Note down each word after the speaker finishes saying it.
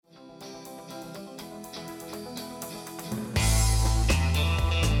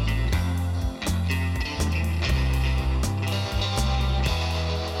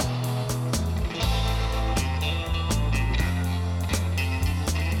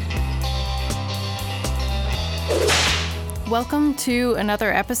Welcome to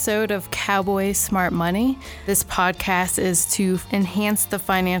another episode of Cowboy Smart Money. This podcast is to enhance the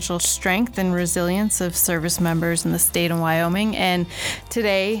financial strength and resilience of service members in the state of Wyoming. And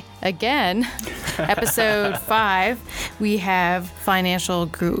today, again, episode 5, we have financial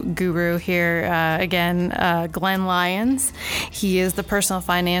guru here again, Glenn Lyons. He is the personal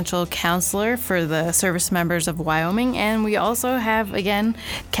financial counselor for the service members of Wyoming. And we also have, again,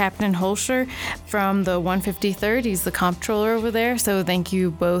 Captain Holscher from the 153rd. He's the comptroller over there. So thank you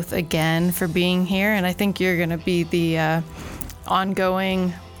both again for being here. And I think you're going to be the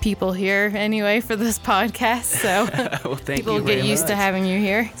ongoing people here anyway for this podcast. So well, people will get used to having you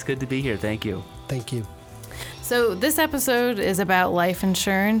here. It's good to be here. Thank you. Thank you. So this episode is about life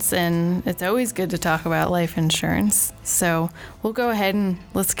insurance, and it's always good to talk about life insurance. So we'll go ahead and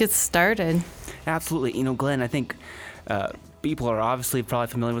let's get started. Absolutely. You know, Glenn, I think people are obviously probably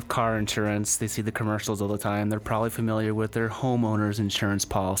familiar with car insurance. They see the commercials all the time. They're probably familiar with their homeowner's insurance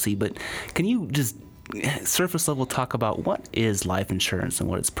policy. But can you just surface level talk about what is life insurance and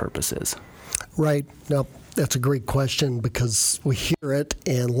what its purpose is? Right. Now, that's a great question because we hear it,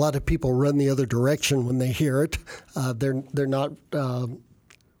 and a lot of people run the other direction when they hear it. They're not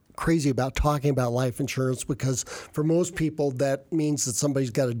crazy about talking about life insurance because for most people that means that somebody's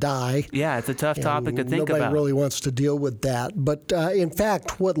got to die. Yeah, it's a tough topic to think about. Nobody really wants to deal with that. But in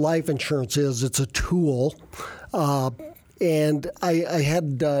fact, what life insurance is, it's a tool. And I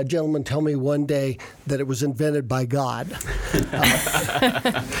had a gentleman tell me one day that it was invented by God.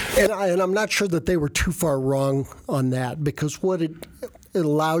 And I'm not sure that they were too far wrong on that, because what it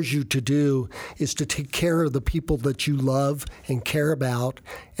allows you to do is to take care of the people that you love and care about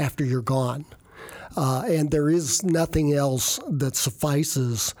after you're gone. And there is nothing else that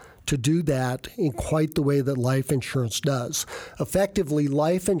suffices to do that in quite the way that life insurance does. Effectively,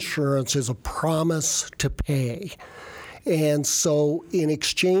 life insurance is a promise to pay. And so in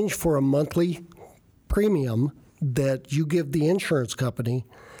exchange for a monthly premium that you give the insurance company,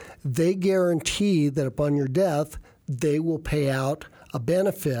 they guarantee that upon your death, they will pay out a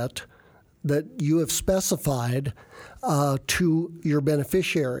benefit that you have specified to your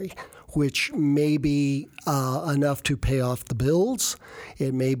beneficiary, which may be enough to pay off the bills.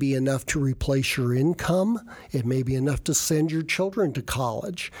 It may be enough to replace your income. It may be enough to send your children to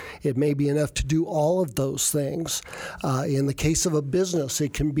college. It may be enough to do all of those things. In the case of a business,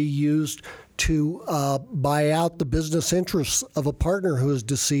 it can be used to buy out the business interests of a partner who is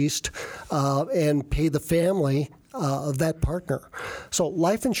deceased and pay the family of that partner. So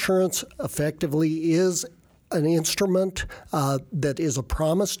life insurance effectively is an instrument that is a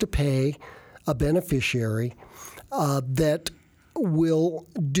promise to pay a beneficiary that will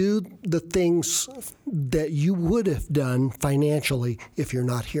do the things that you would have done financially if you're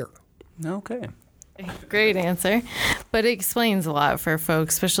not here. Okay. Great answer. But it explains a lot for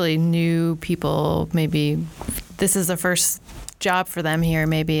folks, especially new people. Maybe this is the first job for them here,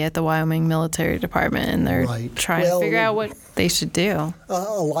 maybe at the Wyoming Military Department, and they're trying to figure out what they should do.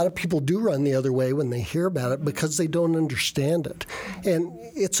 A lot of people do run the other way when they hear about it because they don't understand it. And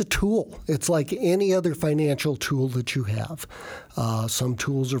it's a tool. It's like any other financial tool that you have. Some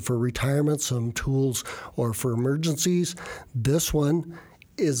tools are for retirement, some tools are for emergencies. This one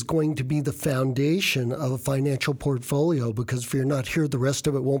is going to be the foundation of a financial portfolio because if you're not here, the rest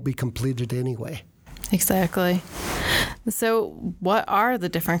of it won't be completed anyway. Exactly. So what are the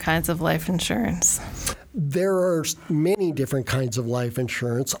different kinds of life insurance? There are many different kinds of life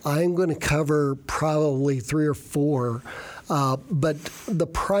insurance. I'm going to cover probably 3 or 4, but the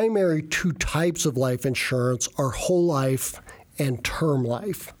primary 2 types of life insurance are whole life and term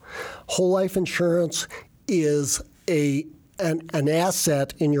life. Whole life insurance is an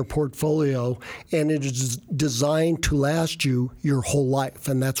asset in your portfolio, and it is designed to last you your whole life,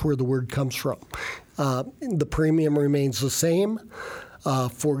 and that's where the word comes from. The premium remains the same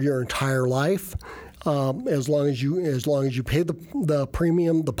for your entire life. As long as you pay the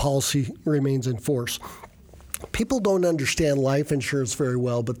premium, the policy remains in force. People don't understand life insurance very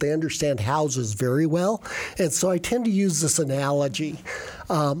well, but they understand houses very well. And so I tend to use this analogy.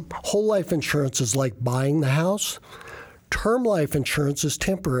 Whole life insurance is like buying the house. Term life insurance is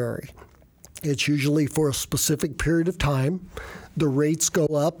temporary. It's usually for a specific period of time. The rates go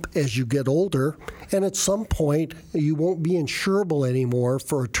up as you get older, and at some point you won't be insurable anymore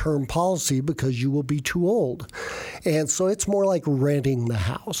for a term policy because you will be too old. And so it's more like renting the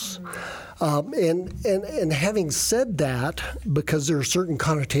house. And having said that, because there are certain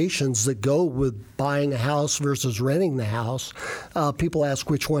connotations that go with buying a house versus renting the house, people ask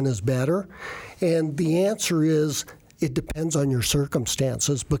which one is better. And the answer is it depends on your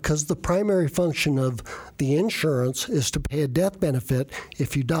circumstances, because the primary function of the insurance is to pay a death benefit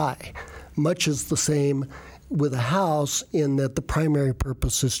if you die. Much is the same with a house, in that the primary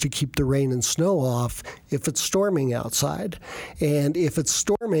purpose is to keep the rain and snow off if it's storming outside. And if it's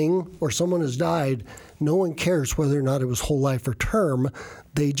storming or someone has died, no one cares whether or not it was whole life or term.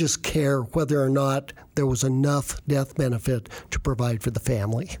 They just care whether or not there was enough death benefit to provide for the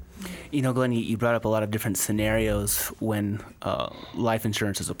family. You know, Glenn, you brought up a lot of different scenarios when life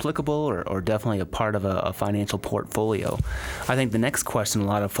insurance is applicable or definitely a part of a financial portfolio. I think the next question a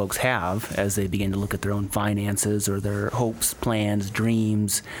lot of folks have as they begin to look at their own finances or their hopes, plans,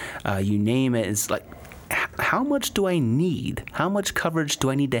 dreams, you name it, is like, how much do I need? How much coverage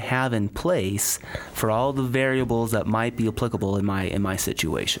do I need to have in place for all the variables that might be applicable in my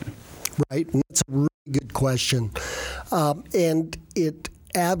situation? Right, and that's a really good question. And it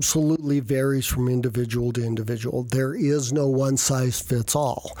absolutely varies from individual to individual. There is no one size fits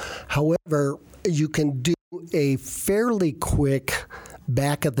all. However, you can do a fairly quick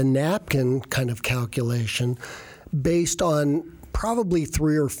back of the napkin kind of calculation based on probably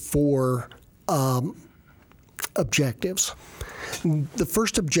 3 or 4 objectives. The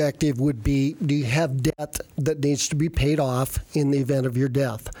first objective would be, do you have debt that needs to be paid off in the event of your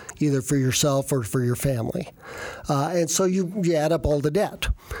death, either for yourself or for your family? And so you add up all the debt.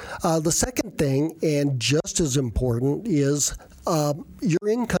 The second thing, and just as important, is your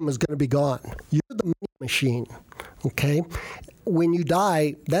income is going to be gone. You're the money machine, okay? When you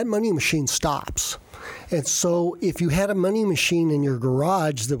die, that money machine stops. And so if you had a money machine in your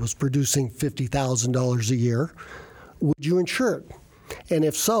garage that was producing $50,000 a year, would you insure it? And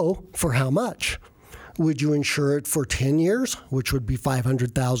if so, for how much? Would you insure it for 10 years, which would be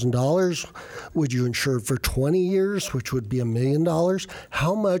 $500,000? Would you insure it for 20 years, which would be $1 million?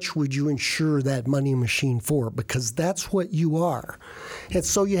 How much would you insure that money machine for? Because that's what you are. And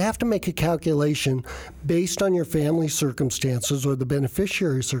so you have to make a calculation based on your family circumstances or the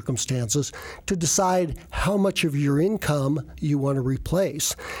beneficiary circumstances to decide how much of your income you want to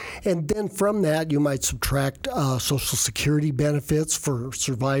replace. And then from that, you might subtract Social Security benefits for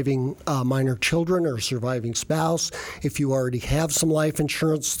surviving minor children or surviving spouse. If you already have some life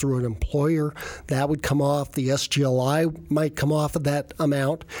insurance through an employer, that would come off. The SGLI might come off of that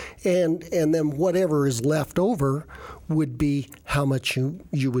amount. And then whatever is left over would be how much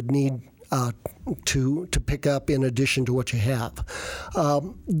you would need to pick up in addition to what you have.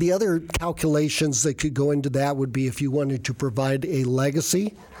 The other calculations that could go into that would be if you wanted to provide a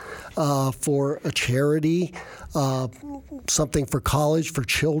legacy for a charity, something for college for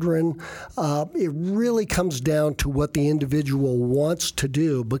children. It really comes down to what the individual wants to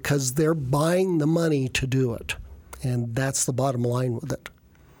do, because they're buying the money to do it. And that's the bottom line with it.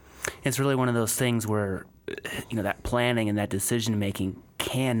 It's really one of those things where, you know, that planning and that decision making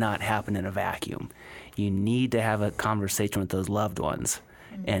cannot happen in a vacuum. You need to have a conversation with those loved ones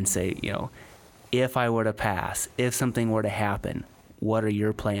and say, you know, if I were to pass, if something were to happen, what are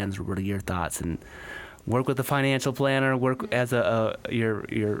your plans? What are your thoughts? And work with a financial planner, work as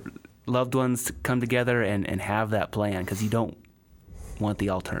your loved ones to come together and have that plan, because you don't want the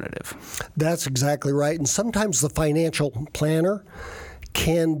alternative. That's exactly right. And sometimes the financial planner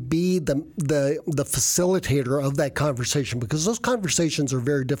can be the facilitator of that conversation, because those conversations are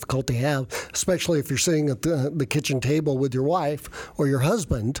very difficult to have, especially if you're sitting at the kitchen table with your wife or your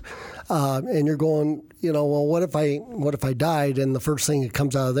husband, and you're going, you know, well, what if I died? And the first thing that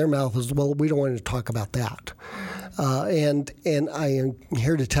comes out of their mouth is, well, we don't want to talk about that. And I am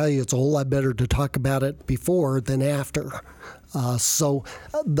here to tell you, it's a whole lot better to talk about it before than after. So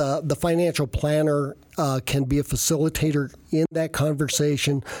the financial planner can be a facilitator in that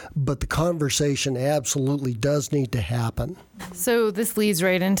conversation, but the conversation absolutely does need to happen. So this leads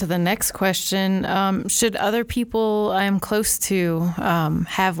right into the next question. Should other people I'm close to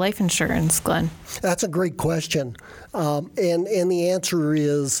have life insurance, Glenn? That's a great question. And the answer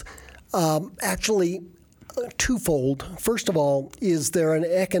is actually twofold. First of all, is there an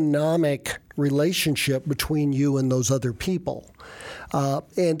economic relationship between you and those other people?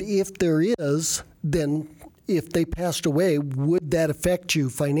 And if there is, then if they passed away, would that affect you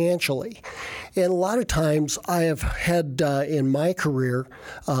financially? And a lot of times I have had in my career,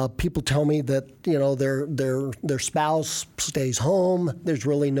 people tell me that, you know, their spouse stays home. There's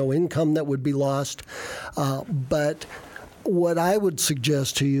really no income that would be lost. But what I would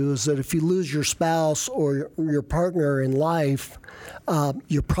suggest to you is that if you lose your spouse or your partner in life,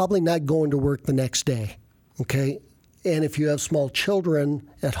 you're probably not going to work the next day, okay? And if you have small children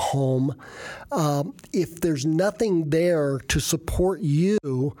at home, if there's nothing there to support you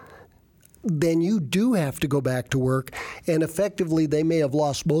then you do have to go back to work, and effectively they may have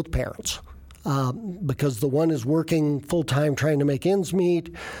lost both parents. Because the one is working full-time trying to make ends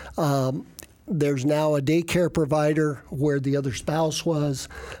meet. There's now a daycare provider where the other spouse was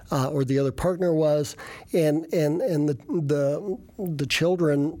or the other partner was, and the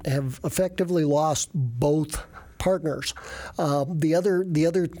children have effectively lost both partners. The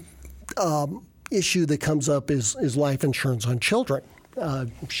other issue that comes up is life insurance on children.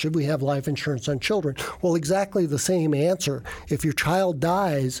 Should we have life insurance on children? Well, exactly the same answer. If your child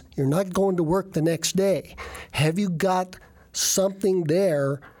dies, you're not going to work the next day. Have you got something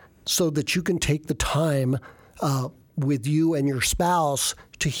there so that you can take the time with you and your spouse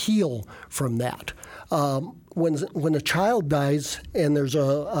to heal from that? When a child dies and there's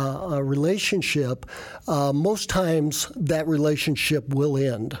a relationship, most times that relationship will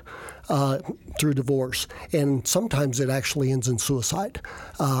end through divorce, and sometimes it actually ends in suicide.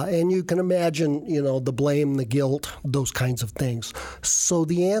 And you can imagine, the blame, the guilt, those kinds of things. So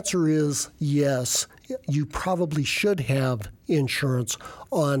the answer is yes, you probably should have insurance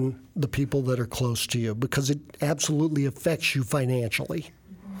on the people that are close to you because it absolutely affects you financially.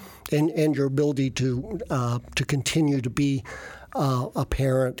 And your ability to continue to be a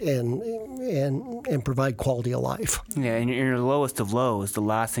parent and provide quality of life. Yeah, and your lowest of lows, the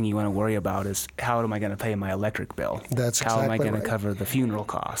last thing you want to worry about is how am I going to pay my electric bill? That's exactly How am I going right. to cover the funeral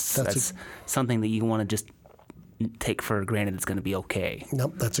costs? That's something that you want to just take for granted it's going to be okay.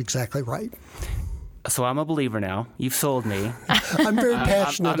 Nope, that's exactly right. So I'm a believer now. You've sold me. I'm very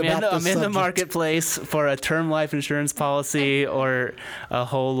passionate about this I'm in the subject. marketplace for a term life insurance policy or a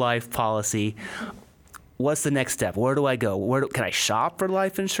whole life policy. What's the next step? Where do I go? Can I shop for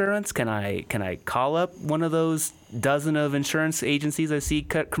life insurance? Can I call up one of those dozen of insurance agencies I see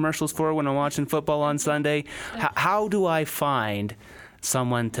commercials for when I'm watching football on Sunday? How do I find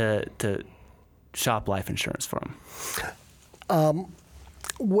someone to shop life insurance for them?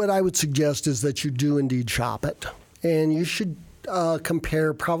 What I would suggest is that you do indeed shop it, and you should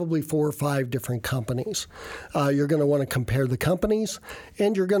compare probably 4 or 5 different companies. You're going to want to compare the companies,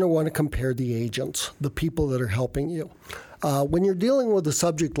 and you're going to want to compare the agents, the people that are helping you. When you're dealing with a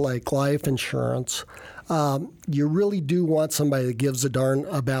subject like life insurance, you really do want somebody that gives a darn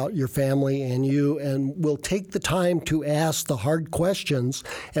about your family and you and will take the time to ask the hard questions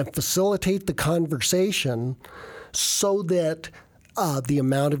and facilitate the conversation so that the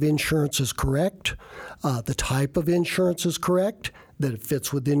amount of insurance is correct, the type of insurance is correct, that it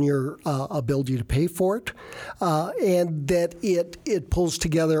fits within your ability to pay for it, and that it pulls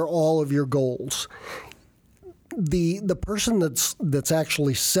together all of your goals. The person that's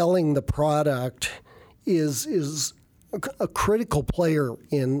actually selling the product is a critical player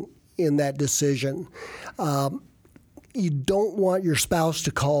in that decision. You don't want your spouse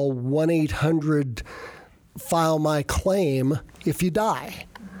to call 1-800 file my claim if you die.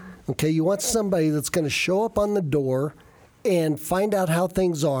 Okay, you want somebody that's going to show up on the door and find out how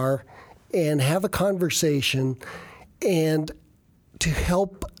things are and have a conversation and to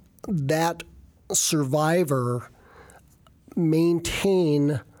help that survivor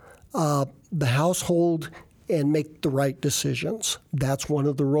maintain the household and make the right decisions. That's one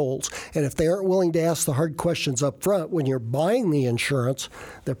of the roles. And if they aren't willing to ask the hard questions up front when you're buying the insurance,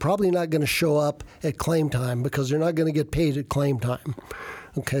 they're probably not going to show up at claim time because they're not going to get paid at claim time.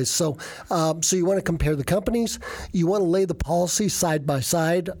 Okay, so you want to compare the companies. You want to lay the policy side by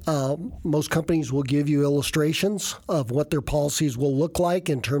side. Most companies will give you illustrations of what their policies will look like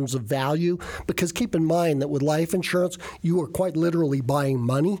in terms of value, because keep in mind that with life insurance, you are quite literally buying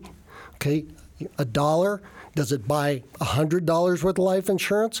money. Okay, $1. Does it buy $100 worth of life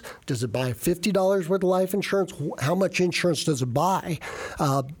insurance? Does it buy $50 worth of life insurance? How much insurance does it buy?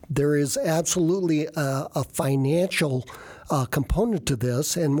 There is absolutely a financial component to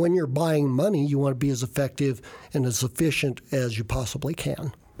this, and when you're buying money, you want to be as effective and as efficient as you possibly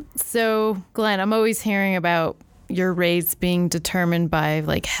can. So, Glenn, I'm always hearing about your rates being determined by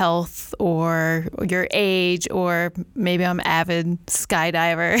like health or your age, or maybe I'm an avid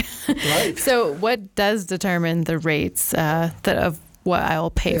skydiver. Right. So what does determine the rates of what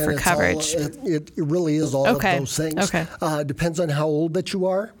I'll pay for coverage? It really is all of those things. Okay. Depends on how old that you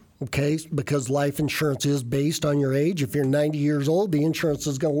are. Okay, because life insurance is based on your age. If you're 90 years old, the insurance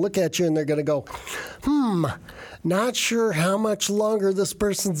is going to look at you and they're going to go, not sure how much longer this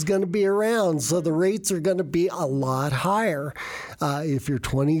person's going to be around, so the rates are going to be a lot higher. If you're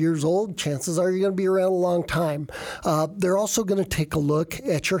 20 years old, chances are you're going to be around a long time. They're also going to take a look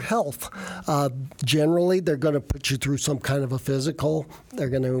at your health. Generally, they're going to put you through some kind of a physical. They're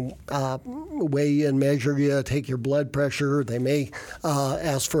going to weigh you and measure you, take your blood pressure. They may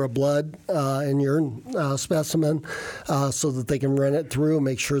ask for a blood and urine specimen so that they can run it through,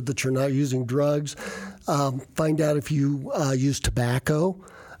 make sure that you're not using drugs, find out if you use tobacco.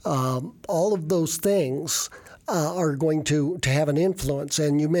 All of those things are going to have an influence.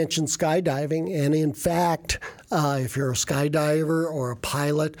 And you mentioned skydiving, and in fact, if you're a skydiver or a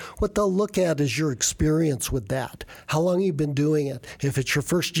pilot, what they'll look at is your experience with that. How long you've been doing it. If it's your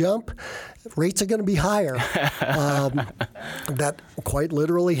first jump, rates are going to be higher. That quite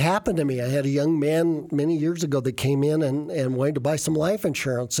literally happened to me. I had a young man many years ago that came in and wanted to buy some life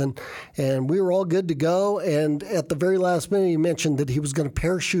insurance, and we were all good to go. And at the very last minute, he mentioned that he was going to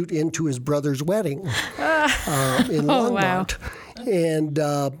parachute into his brother's wedding in Longmont. Wow. And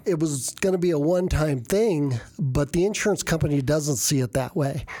it was going to be a one-time thing, but the insurance company doesn't see it that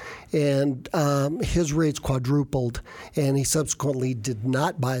way. And his rates quadrupled, and he subsequently did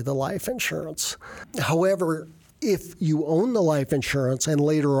not buy the life insurance. However, if you own the life insurance and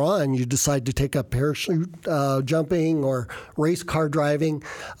later on you decide to take up parachute jumping or race car driving,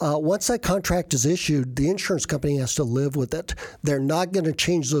 once that contract is issued, the insurance company has to live with it. They're not going to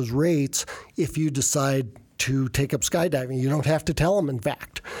change those rates if you decide to take up skydiving. You don't have to tell them, in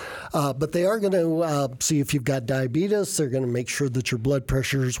fact. But they are going to see if you've got diabetes. They're going to make sure that your blood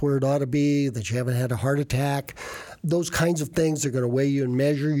pressure is where it ought to be, that you haven't had a heart attack. Those kinds of things. They're going to weigh you and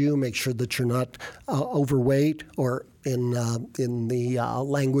measure you, make sure that you're not overweight or in the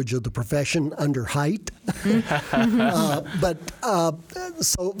language of the profession, under height.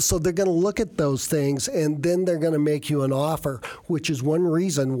 So they're going to look at those things, and then they're going to make you an offer, which is one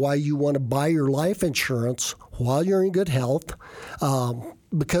reason why you want to buy your life insurance while you're in good health,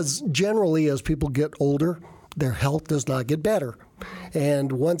 because generally as people get older, their health does not get better.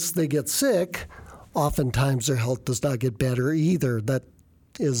 And once they get sick, oftentimes their health does not get better either. That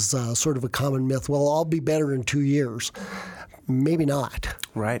is sort of a common myth. Well, I'll be better in 2 years. Maybe not.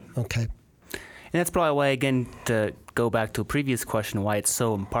 Right. Okay. And that's probably why, again, to go back to a previous question, why it's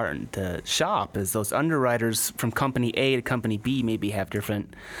so important to shop is those underwriters from company A to company B maybe have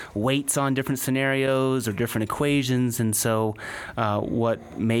different weights on different scenarios or different equations. And so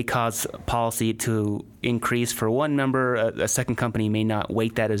what may cause policy to increase for one member, a second company may not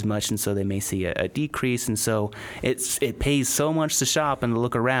weight that as much, and so they may see a decrease. And so it pays so much to shop and to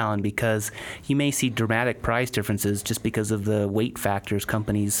look around because you may see dramatic price differences just because of the weight factors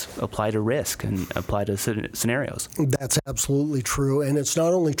companies apply to risk and apply to scenarios. That's absolutely true. And it's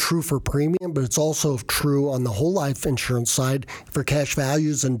not only true for premium, but it's also true on the whole life insurance side for cash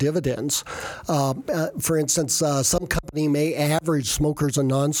values and dividends. For instance, some company may average smokers and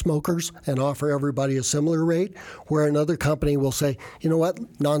non-smokers and offer everybody a similar rate, where another company will say, you know what,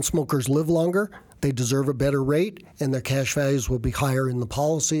 non-smokers live longer, they deserve a better rate, and their cash values will be higher in the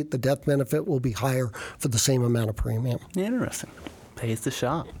policy. The death benefit will be higher for the same amount of premium. Interesting. Pays to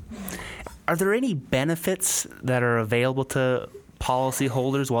shop. Are there any benefits that are available to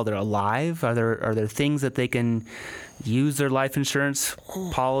policyholders while they're alive? Are there things that they can use their life insurance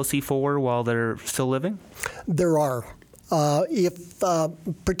policy for while they're still living? There are.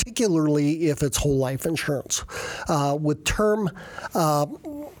 Particularly if it's whole life insurance. With term,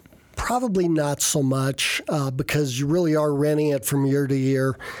 probably not so much because you really are renting it from year to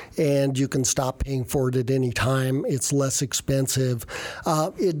year and you can stop paying for it at any time. It's less expensive.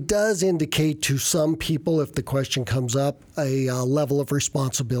 It does indicate to some people, if the question comes up, a level of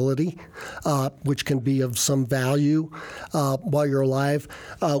responsibility, which can be of some value while you're alive.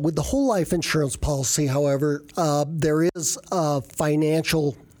 With the whole life insurance policy, however, there is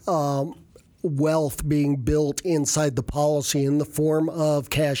financial wealth being built inside the policy in the form of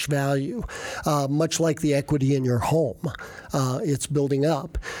cash value, much like the equity in your home. It's building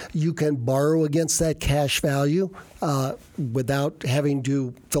up. You can borrow against that cash value without having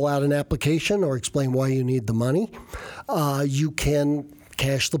to fill out an application or explain why you need the money. You can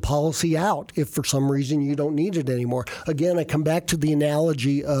cash the policy out if for some reason you don't need it anymore. Again, I come back to the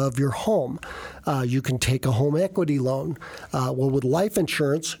analogy of your home. You can take a home equity loan. Well, with life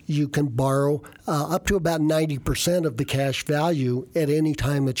insurance, you can borrow up to about 90% of the cash value at any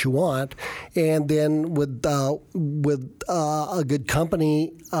time that you want. And then with a good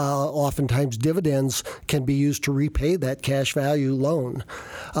company, oftentimes dividends can be used to repay that cash value loan.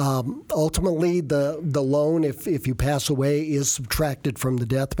 Ultimately, the loan, if you pass away, is subtracted from from the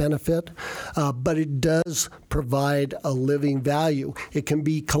death benefit, but it does provide a living value. It can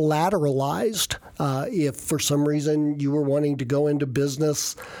be collateralized if for some reason you were wanting to go into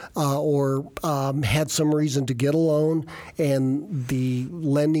business or had some reason to get a loan and the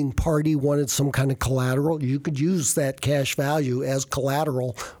lending party wanted some kind of collateral, you could use that cash value as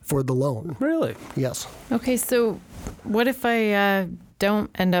collateral for the loan. Really? Yes. Okay, so what if I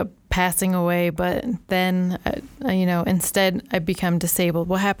don't end up passing away, but then, instead I become disabled?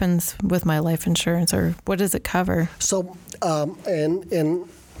 What happens with my life insurance, or what does it cover? So, and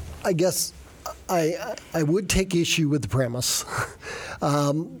I guess I would take issue with the premise.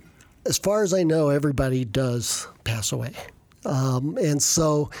 As far as I know, everybody does pass away. And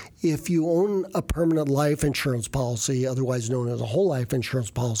so if you own a permanent life insurance policy, otherwise known as a whole life insurance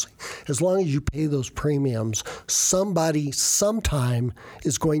policy, as long as you pay those premiums, somebody sometime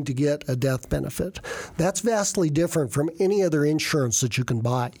is going to get a death benefit. That's vastly different from any other insurance that you can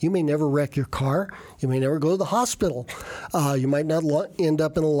buy. You may never wreck your car. You may never go to the hospital. You might not end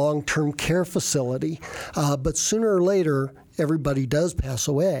up in a long-term care facility. But sooner or later, everybody does pass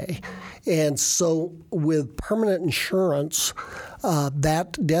away. And so with permanent insurance,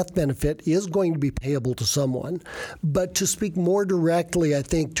 that death benefit is going to be payable to someone. But to speak more directly, I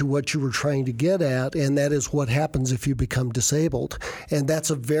think, to what you were trying to get at, and that is what happens if you become disabled. And that's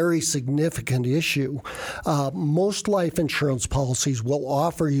a very significant issue. Most life insurance policies will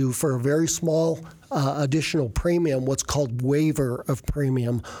offer you for a very small additional premium, what's called waiver of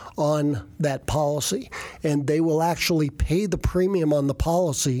premium on that policy. And they will actually pay the premium on the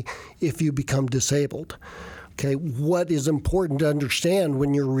policy if you become disabled. Okay, what is important to understand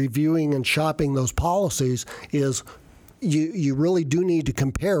when you're reviewing and shopping those policies is you really do need to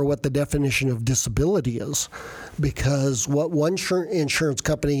compare what the definition of disability is, because what one insurance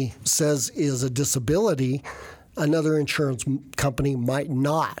company says is a disability, another insurance company might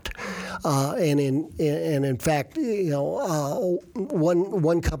not. And in fact,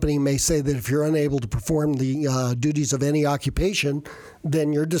 one company may say that if you're unable to perform the duties of any occupation,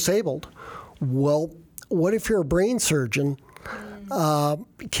 then you're disabled. Well, what if you're a brain surgeon?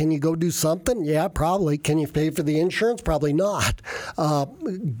 Can you go do something? Yeah, probably. Can you pay for the insurance? Probably not.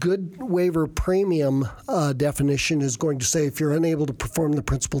 Good waiver premium definition is going to say if you're unable to perform the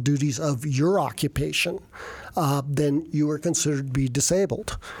principal duties of your occupation, then you are considered to be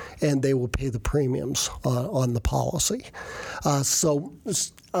disabled, and they will pay the premiums on the policy. So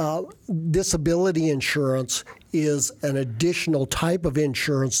disability insurance is an additional type of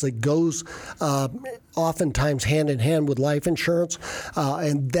insurance that goes oftentimes hand in hand with life insurance,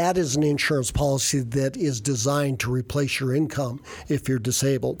 and that is an insurance policy that is designed to replace your income if you're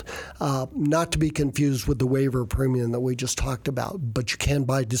disabled. Not to be confused with the waiver premium that we just talked about, but you can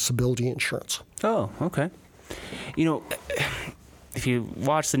buy disability insurance. Oh, okay. If you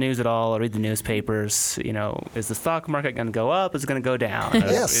watch the news at all or read the newspapers, is the stock market going to go up? Is it going to go down?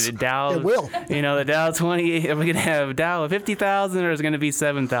 Yes, Dow, it will. The Dow 20, are we going to have Dow at 50,000 or is it going to be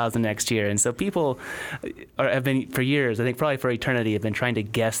 7,000 next year? And so people have been, for years, I think probably for eternity, have been trying to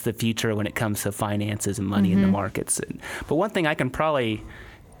guess the future when it comes to finances and money in the markets. But one thing I can probably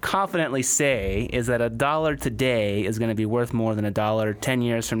confidently say is that $1 today is going to be worth more than $1 10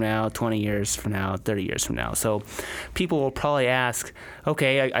 years from now, 20 years from now, 30 years from now. So people will probably ask,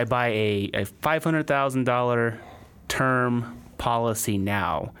 okay, I buy a $500,000 term policy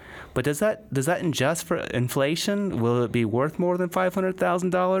now, but does that adjust for inflation? Will it be worth more than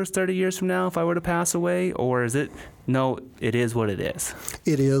 $500,000 30 years from now if I were to pass away, or is it? No, it is what it is.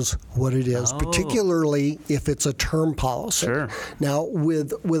 It is what it is, particularly if it's a term policy. Sure. Now,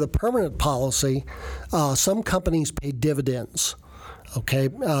 with a permanent policy, some companies pay dividends. Okay,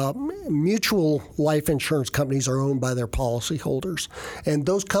 mutual life insurance companies are owned by their policyholders, and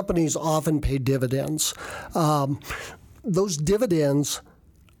those companies often pay dividends. Those dividends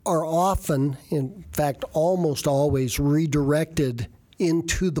are often, in fact, almost always redirected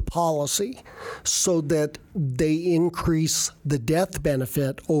into the policy so that they increase the death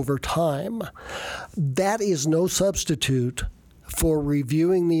benefit over time. That is no substitute for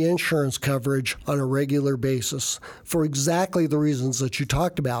reviewing the insurance coverage on a regular basis for exactly the reasons that you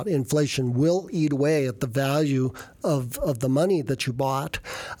talked about. Inflation will eat away at the value of the money that you bought,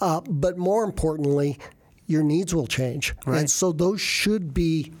 but more importantly, your needs will change. Right. And so those should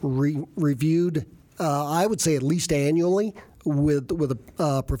be reviewed, I would say at least annually, with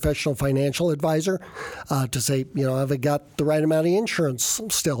a professional financial advisor to say, have I got the right amount of insurance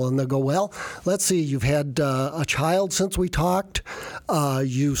still? And they'll go, well, let's see, you've had a child since we talked,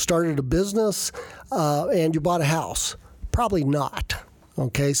 you started a business, and you bought a house. Probably not.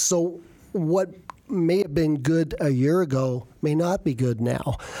 Okay, so what may have been good a year ago may not be good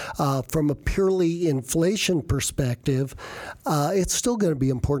now. From a purely inflation perspective, it's still going to be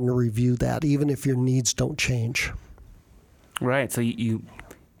important to review that, even if your needs don't change. Right. So you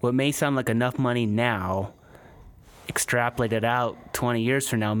what may sound like enough money now, extrapolated out 20 years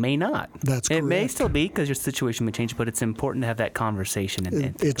from now, may not. That's correct. It may still be because your situation may change, but it's important to have that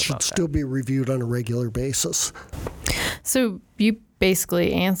conversation. It should still be reviewed on a regular basis. So you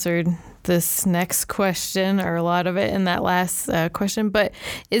basically answered this next question, or a lot of it in that last question, but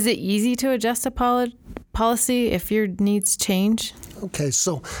is it easy to adjust a policy if your needs change? Okay,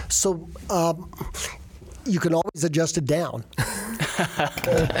 so you can always adjust it down.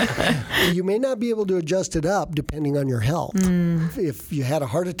 You may not be able to adjust it up depending on your health. If you had a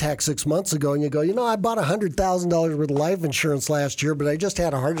heart attack 6 months ago and you go, I bought $100,000 worth of life insurance last year, but I just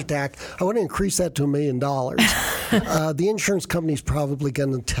had a heart attack, I want to increase that to $1 million. The insurance company's probably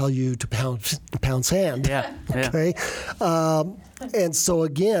going to tell you to pound sand. Yeah. Okay. And so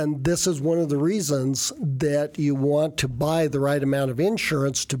again, this is one of the reasons that you want to buy the right amount of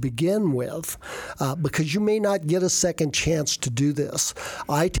insurance to begin with, because you may not get a second chance to do this.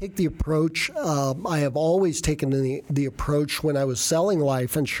 I take the approach, I have always taken the approach when I was selling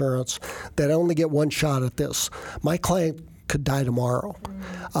life insurance, that I only get one shot at this. My client could die tomorrow.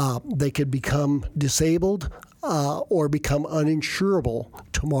 They could become disabled or become uninsurable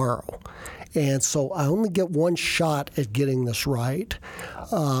tomorrow. And so I only get one shot at getting this right,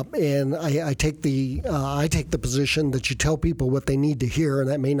 and I take the position that you tell people what they need to hear, and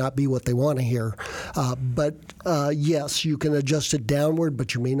that may not be what they want to hear. But yes, you can adjust it downward,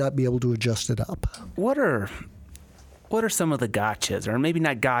 but you may not be able to adjust it up. What are some of the gotchas, or maybe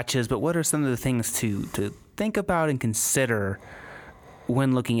not gotchas, but what are some of the things to think about and consider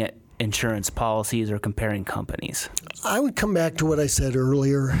when looking at insurance policies or comparing companies? I would come back to what I said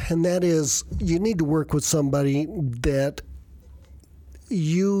earlier, and that is you need to work with somebody that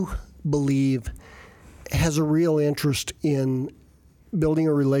you believe has a real interest in building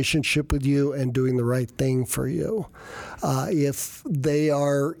a relationship with you and doing the right thing for you. If they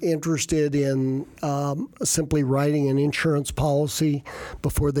are interested in simply writing an insurance policy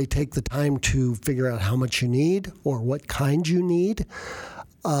before they take the time to figure out how much you need or what kind you need,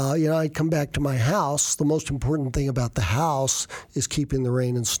 I'd come back to my house. The most important thing about the house is keeping the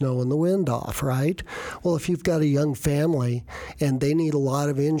rain and snow and the wind off, right? Well, if you've got a young family and they need a lot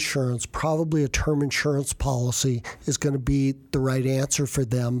of insurance, probably a term insurance policy is going to be the right answer for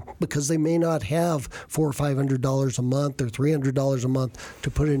them, because they may not have $400 or $500 a month or $300 a month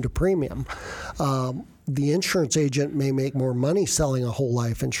to put into premium. The insurance agent may make more money selling a whole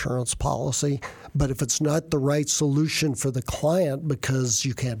life insurance policy, but if it's not the right solution for the client because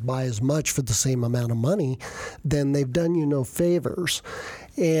you can't buy as much for the same amount of money, then they've done you no favors.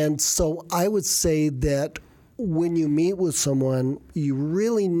 And so I would say that when you meet with someone, you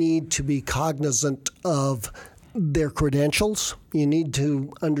really need to be cognizant of their credentials. You need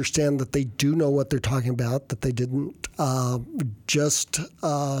to understand that they do know what they're talking about, that they didn't just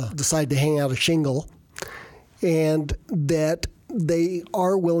decide to hang out a shingle, and that they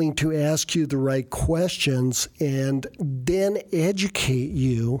are willing to ask you the right questions and then educate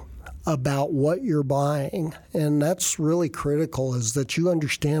you about what you're buying. And that's really critical, is that you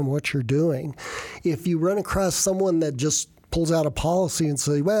understand what you're doing. If you run across someone that just pulls out a policy and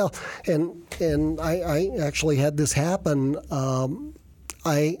say, well, and I actually had this happen.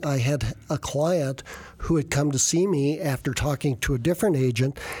 I had a client who had come to see me after talking to a different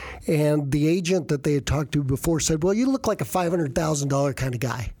agent, and the agent that they had talked to before said, well, you look like a $500,000 kind of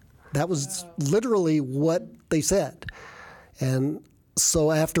guy. That was literally what they said. And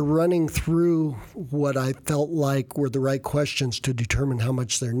so after running through what I felt like were the right questions to determine how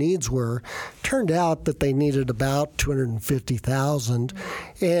much their needs were, turned out that they needed about $250,000,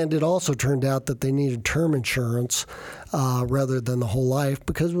 and it also turned out that they needed term insurance rather than the whole life,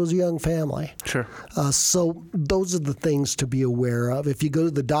 because it was a young family. Sure. So those are the things to be aware of. If you go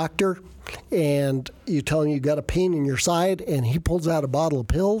to the doctor and you tell him you got a pain in your side, and he pulls out a bottle of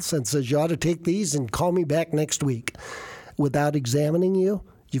pills and says you ought to take these and call me back next week, without examining you,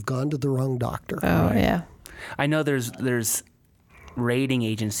 you've gone to the wrong doctor. Oh, right? Yeah. I know there's rating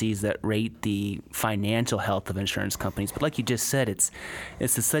agencies that rate the financial health of insurance companies, but like you just said, it's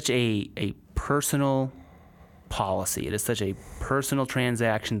such a personal policy. It is such a personal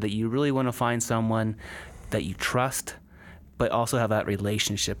transaction that you really want to find someone that you trust, but also have that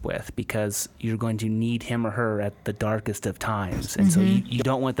relationship with, because you're going to need him or her at the darkest of times. And so you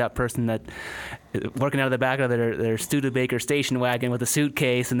don't want that person that working out of the back of their Studebaker station wagon with a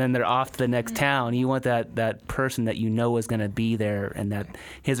suitcase and then they're off to the next town. You want that person that you know is going to be there and that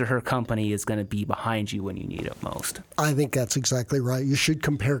his or her company is going to be behind you when you need it most. I think that's exactly right. You should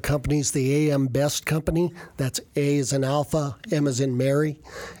compare companies. The AM Best company, that's A as in Alpha, M as in Mary.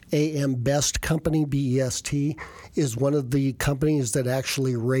 AM Best company, BEST, is one of the companies that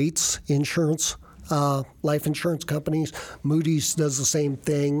actually rates insurance, life insurance companies. Moody's does the same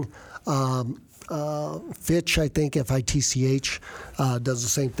thing. Fitch, I think, FITCH, does the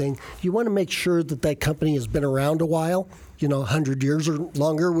same thing. You want to make sure that company has been around a while. 100 years or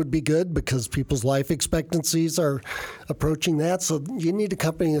longer would be good because people's life expectancies are approaching that. So you need a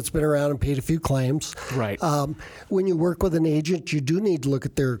company that's been around and paid a few claims. Right. When you work with an agent, you do need to look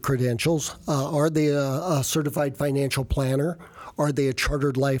at their credentials. Are they a certified financial planner? Are they a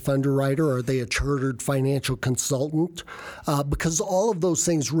chartered life underwriter? Are they a chartered financial consultant? Because all of those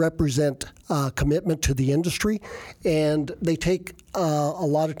things represent commitment to the industry, and they take a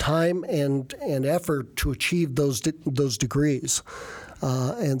lot of time and effort to achieve those degrees.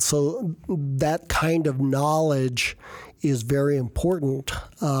 And so that kind of knowledge is very important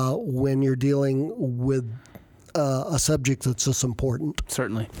when you're dealing with a subject that's this important.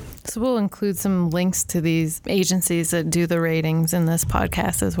 Certainly. So we'll include some links to these agencies that do the ratings in this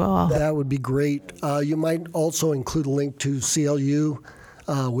podcast as well. That would be great. You might also include a link to CLU,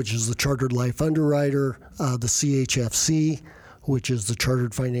 which is the Chartered Life Underwriter, the CHFC, which is the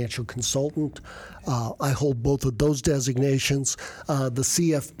Chartered Financial Consultant. I hold both of those designations. The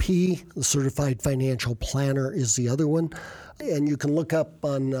CFP, the Certified Financial Planner, is the other one. And you can look up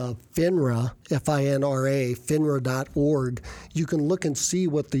on FINRA, FINRA, FINRA.org. You can look and see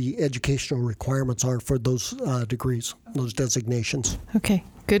what the educational requirements are for those degrees, those designations. Okay,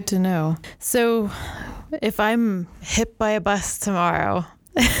 good to know. So if I'm hit by a bus tomorrow,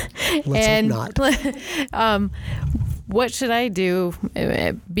 Let's hope not. What should I do,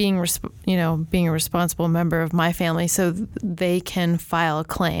 being a responsible member of my family, so they can file a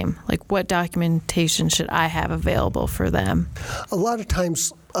claim? Like, what documentation should I have available for them? A lot of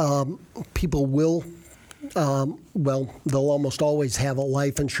times, people will. They'll almost always have a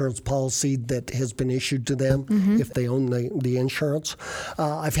life insurance policy that has been issued to them if they own the insurance.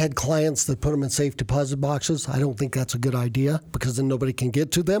 I've had clients that put them in safe deposit boxes. I don't think that's a good idea because then nobody can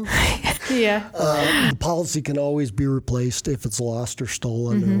get to them. Yeah. The policy can always be replaced if it's lost or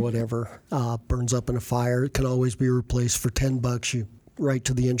stolen or whatever. Burns up in a fire. It can always be replaced for $10. You write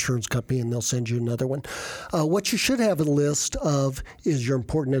to the insurance company and they'll send you another one. What you should have a list of is your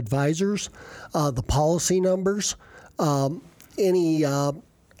important advisors, the policy numbers, any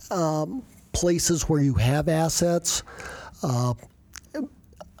places where you have assets,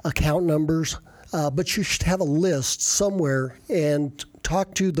 account numbers, but you should have a list somewhere and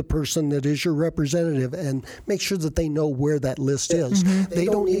talk to the person that is your representative and make sure that they know where that list is. They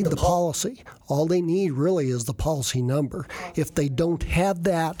don't need the policy. All they need really is the policy number. If they don't have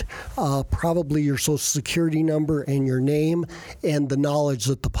that, probably your Social Security number and your name and the knowledge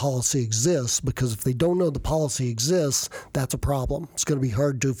that the policy exists, because if they don't know the policy exists, that's a problem. It's going to be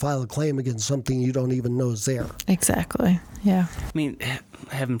hard to file a claim against something you don't even know is there. Exactly. Yeah. I mean,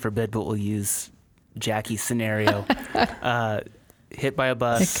 heaven forbid, but we'll use Jackie's scenario. Hit by a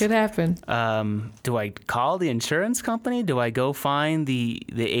bus. It could happen. Do I call the insurance company? Do I go find the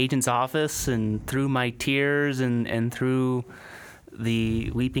agent's office and through my tears and through the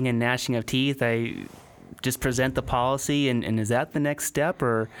weeping and gnashing of teeth, I just present the policy? And is that the next step?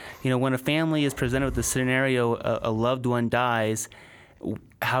 Or, when a family is presented with the scenario, a loved one dies,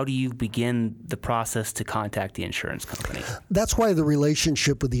 how do you begin the process to contact the insurance company? That's why the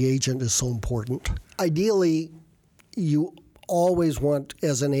relationship with the agent is so important. Ideally, you always want,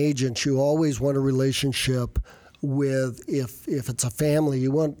 as an agent, you always want a relationship with, if it's a family,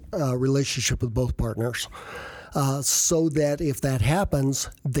 you want a relationship with both partners so that if that happens,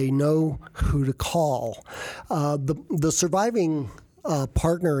 they know who to call. The surviving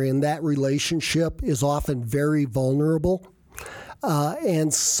partner in that relationship is often very vulnerable.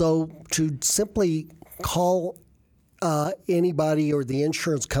 And so to simply call anybody or the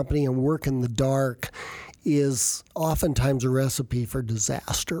insurance company and work in the dark is oftentimes a recipe for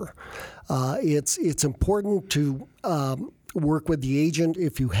disaster. It's important to work with the agent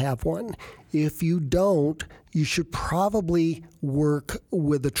if you have one. If you don't, you should probably work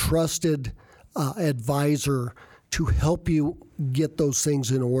with a trusted advisor to help you get those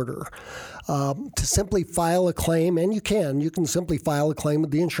things in order. To simply file a claim, and you can simply file a claim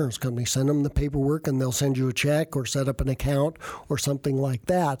with the insurance company, send them the paperwork, and they'll send you a check or set up an account or something like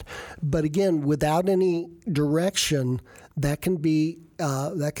that. But again, without any direction, that can be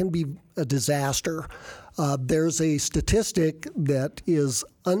a disaster. There's a statistic that is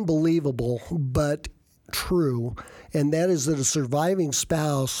unbelievable but true, and that is that a surviving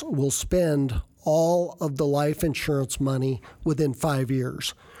spouse will spend all of the life insurance money within 5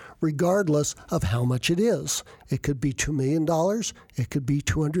 years, regardless of how much it is. It could be $2 million, it could be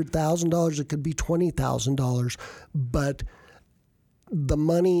 $200,000, it could be $20,000, but the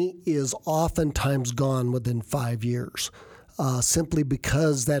money is oftentimes gone within 5 years, simply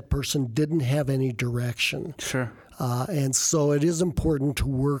because that person didn't have any direction. Sure. And so it is important to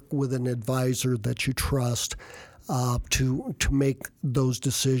work with an advisor that you trust to make those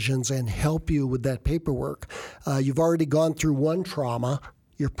decisions and help you with that paperwork. You've already gone through one trauma.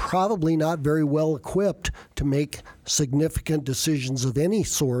 You're probably not very well equipped to make significant decisions of any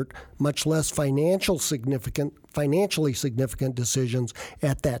sort, much less financially significant decisions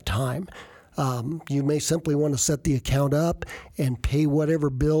at that time. You may simply want to set the account up and pay whatever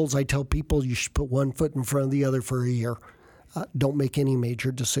bills. I tell people you should put one foot in front of the other for a year. Don't make any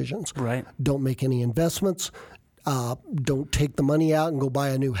major decisions. Right. Don't make any investments. Don't take the money out and go buy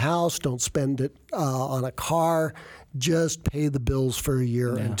a new house. Don't spend it on a car. Just pay the bills for a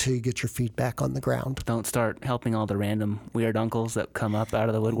year until you get your feet back on the ground. Don't start helping all the random weird uncles that come up out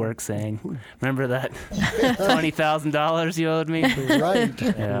of the woodwork saying, remember that $20,000 you owed me? Right.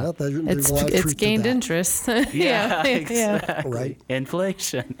 Yeah. Well, there's a lot of It's truth to gained that. interest. Yeah, exactly. Right.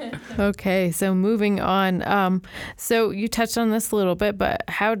 Inflation. Okay, so moving on. So you touched on this a little bit, but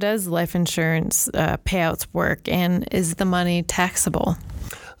how does life insurance payouts work, and is the money taxable?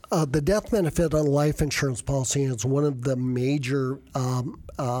 The death benefit on a life insurance policy is one of the major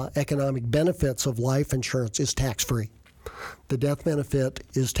economic benefits of life insurance is tax-free. The death benefit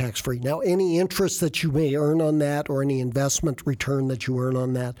is tax-free. Now, any interest that you may earn on that or any investment return that you earn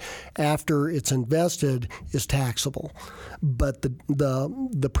on that after it's invested is taxable. But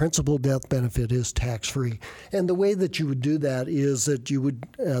the principal death benefit is tax-free. And the way that you would do that is that you would,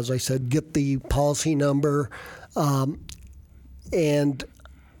 as I said, get the policy number and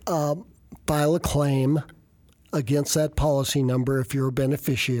file a claim against that policy number if you're a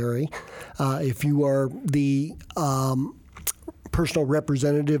beneficiary. If you are the personal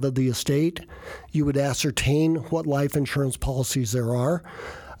representative of the estate, you would ascertain what life insurance policies there are.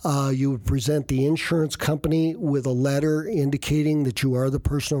 You would present the insurance company with a letter indicating that you are the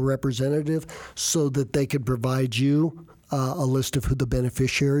personal representative so that they could provide you a list of who the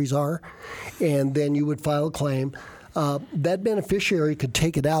beneficiaries are. And then you would file a claim. That beneficiary could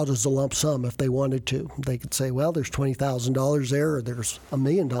take it out as a lump sum if they wanted to. They could say, well, there's $20,000 there or there's $1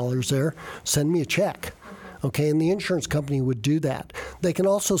 million there. Send me a check. Okay, and the insurance company would do that. They can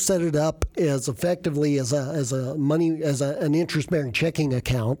also set it up as effectively as an interest-bearing checking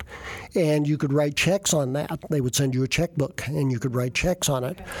account, and you could write checks on that. They would send you a checkbook, and you could write checks on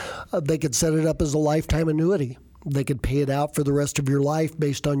it. They could set it up as a lifetime annuity. They could pay it out for the rest of your life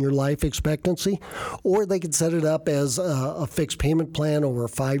based on your life expectancy, or they could set it up as a fixed payment plan over a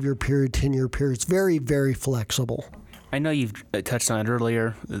 5-year period, 10-year period. It's very, very flexible. I know you've touched on it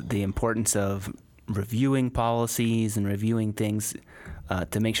earlier, the importance of reviewing policies and reviewing things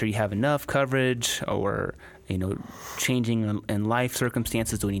to make sure you have enough coverage, or changing in life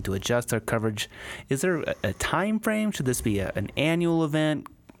circumstances. Do we need to adjust our coverage? Is there a time frame? Should this be an annual event?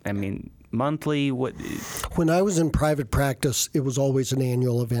 I mean, monthly? What? When I was in private practice, it was always an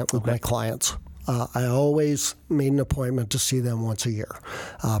annual event with my clients. I always made an appointment to see them once a year.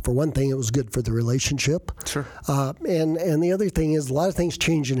 For one thing, it was good for the relationship. Sure. And the other thing is a lot of things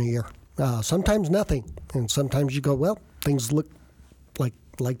change in a year. Sometimes nothing. And sometimes you go, well, things look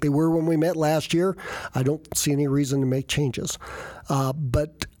like they were when we met last year. I don't see any reason to make changes.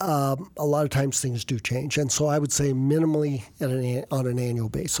 But a lot of times things do change. And so I would say minimally on an annual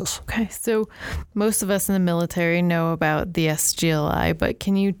basis. Okay, so most of us in the military know about the SGLI, but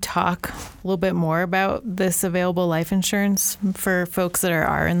can you talk a little bit more about this available life insurance for folks that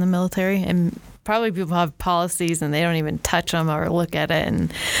are in the military? And probably people have policies and they don't even touch them or look at it.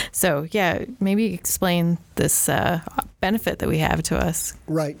 And so, yeah, maybe explain this benefit that we have to us.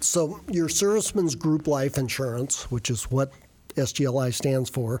 Right. So your Servicemen's Group Life Insurance, which is what SGLI stands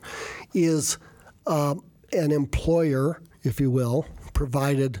for, is an employer, if you will,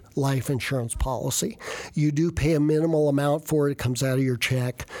 provided life insurance policy. You do pay a minimal amount for it. It comes out of your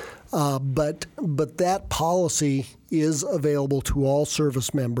check. But that policy is available to all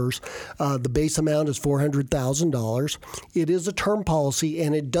service members. The base amount is $400,000. It is a term policy,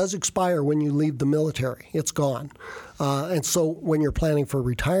 and it does expire when you leave the military. It's gone. And so when you're planning for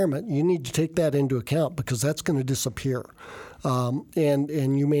retirement, you need to take that into account because that's going to disappear.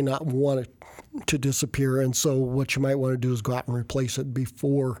 And you may not want it to disappear. And so what you might want to do is go out and replace it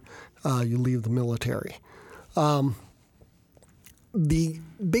before you leave the military. The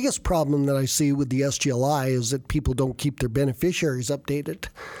biggest problem that I see with the SGLI is that people don't keep their beneficiaries updated.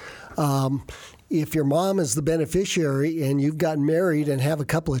 If your mom is the beneficiary and you've gotten married and have a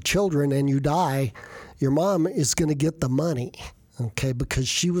couple of children and you die, your mom is going to get the money, okay, because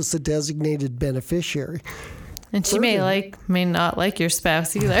she was the designated beneficiary. And she may not like your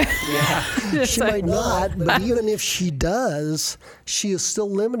spouse either. Yeah. She might not, but even if she does, she is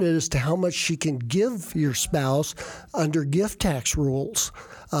still limited as to how much she can give your spouse under gift tax rules.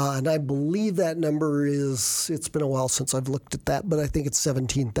 And I believe that number is, it's been a while since I've looked at that, but I think it's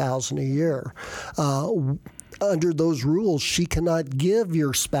 $17,000 a year. Under those rules, she cannot give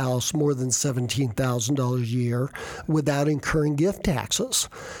your spouse more than $17,000 a year without incurring gift taxes.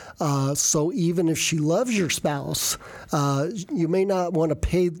 So even if she loves your spouse, you may not want to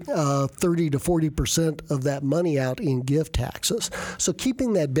pay 30 to 40% of that money out in gift taxes. So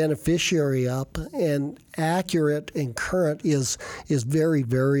keeping that beneficiary up and accurate and current is very,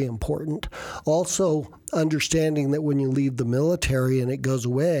 very important. Also, understanding that when you leave the military and it goes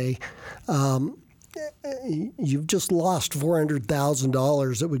away, you've just lost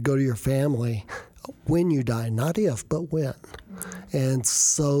 $400,000 that would go to your family when you die, not if, but when. And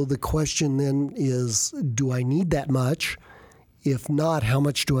so the question then is, do I need that much? If not, how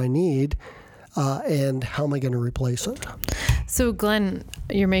much do I need? And how am I going to replace it? So, Glenn,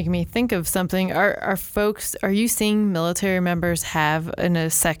 you're making me think of something. Are you seeing military members have a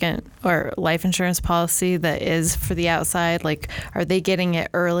second or life insurance policy that is for the outside? Like, are they getting it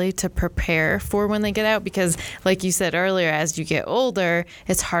early to prepare for when they get out? Because, like you said earlier, as you get older,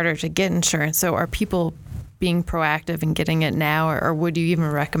 it's harder to get insurance. So, are people being proactive and getting it now, or would you even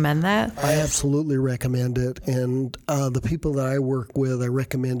recommend that? I absolutely recommend it, and the people that I work with, I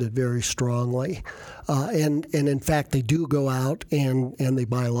recommend it very strongly. And in fact, they do go out and they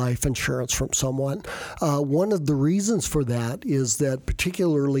buy life insurance from someone. One of the reasons for that is that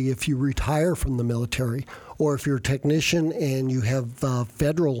particularly if you retire from the military, or if you're a technician and you have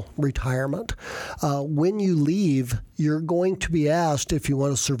federal retirement, when you leave, you're going to be asked if you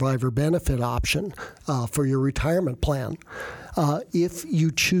want a survivor benefit option for your retirement plan. If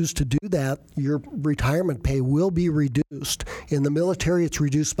you choose to do that, your retirement pay will be reduced. In the military, it's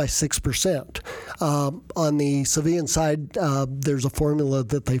reduced by 6%. On the civilian side, there's a formula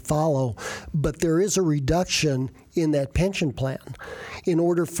that they follow, but there is a reduction in that pension plan. In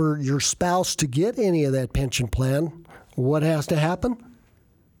order for your spouse to get any of that pension plan, what has to happen?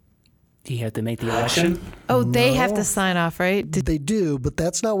 Do you have to make the election? Oh, they have to sign off, right? They do, but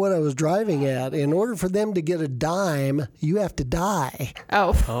that's not what I was driving at. In order for them to get a dime, you have to die.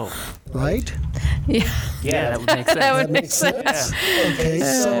 Oh. Right? Yeah. Yeah, that would make sense. That would make sense. Yeah. Okay,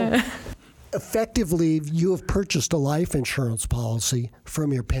 so effectively, you have purchased a life insurance policy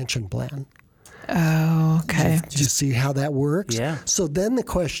from your pension plan. Oh, okay. Do you see how that works? Yeah. So then the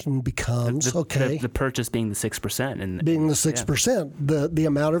question becomes, the purchase being the 6%. And being the 6%, the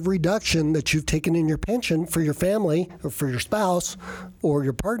amount of reduction that you've taken in your pension for your family or for your spouse or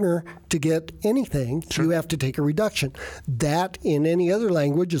your partner to get anything, you have to take a reduction. That, in any other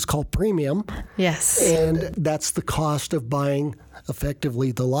language, is called premium. Yes. And that's the cost of buying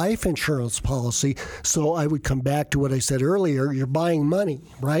effectively the life insurance policy. So I would come back to what I said earlier. You're buying money,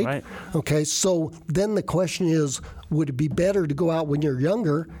 right? Right. Okay, so then the question is, would it be better to go out when you're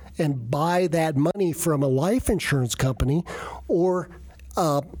younger and buy that money from a life insurance company, or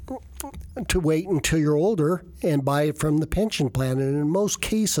to wait until you're older and buy it from the pension plan? And in most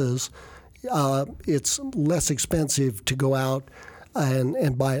cases, it's less expensive to go out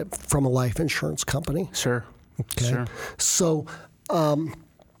and buy it from a life insurance company. Sure. Okay. Sure. So I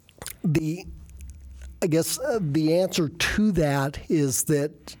guess the answer to that is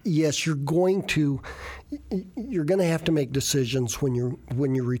that yes, you're going to have to make decisions when you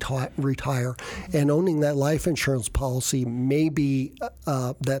retire, and owning that life insurance policy may be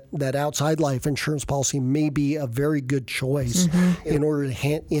that outside life insurance policy may be a very good choice in order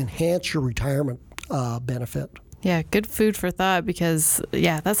to enhance your retirement benefit. Yeah, good food for thought because,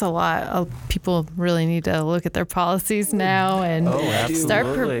 that's a lot. People really need to look at their policies now and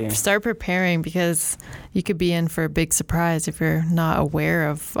start preparing because you could be in for a big surprise if you're not aware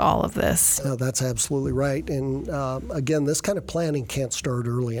of all of this. No, that's absolutely right. And again, this kind of planning can't start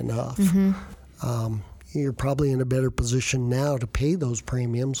early enough. You're probably in a better position now to pay those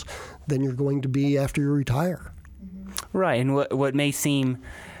premiums than you're going to be after you retire. Right, and what may seem,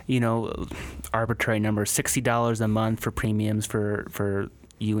 arbitrary number, $60 a month for premiums for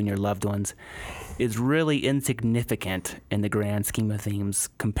you and your loved ones, is really insignificant in the grand scheme of things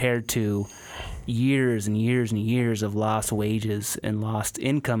compared to years and years and years of lost wages and lost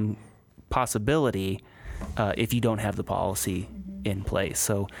income possibility if you don't have the policy in place.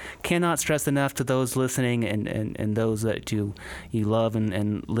 So cannot stress enough to those listening and those that you love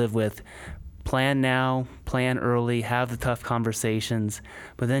and live with. Plan now, plan early, have the tough conversations,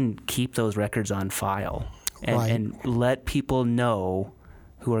 but then keep those records on file and let people know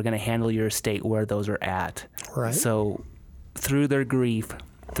who are going to handle your estate where those are at. Right. So through their grief,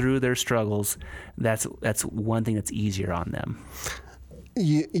 through their struggles, that's one thing that's easier on them.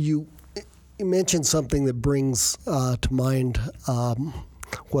 You mentioned something that brings to mind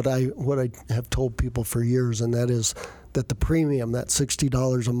what I have told people for years, and that is that the premium, that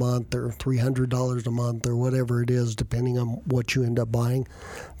 $60 a month or $300 a month or whatever it is, depending on what you end up buying,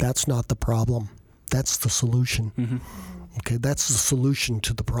 that's not the problem. That's the solution. Mm-hmm. Okay, that's the solution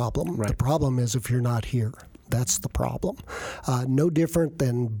to the problem. Right. The problem is if you're not here. That's the problem. No different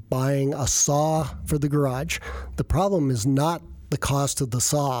than buying a saw for the garage. The problem is not the cost of the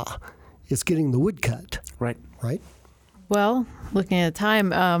saw. It's getting the wood cut. Right. Right? Well, looking at the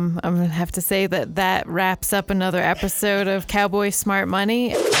time, I'm going to have to say that wraps up another episode of Cowboy Smart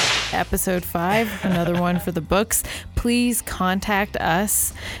Money. Episode 5, another one for the books. Please contact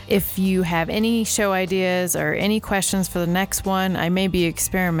us if you have any show ideas or any questions for the next one. I may be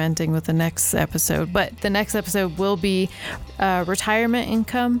experimenting with the next episode, but the next episode will be retirement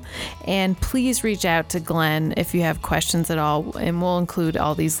income. And please reach out to Glenn if you have questions at all. And we'll include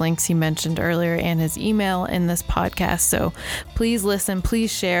all these links he mentioned earlier and his email in this podcast. So please listen,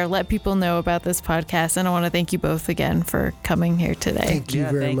 please share, let people know about this podcast. And I want to thank you both again for coming here today. Thank you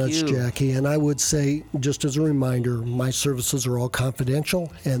very much, Jackie. And I would say, just as a reminder, my services are all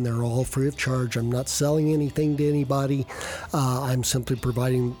confidential and they're all free of charge. I'm not selling anything to anybody. I'm simply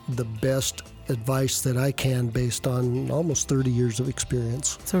providing the best advice that I can based on almost 30 years of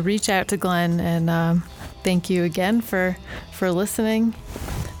experience. So reach out to Glenn, and thank you again for listening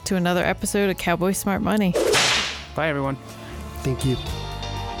to another episode of Cowboy Smart Money. Bye, everyone. Thank you.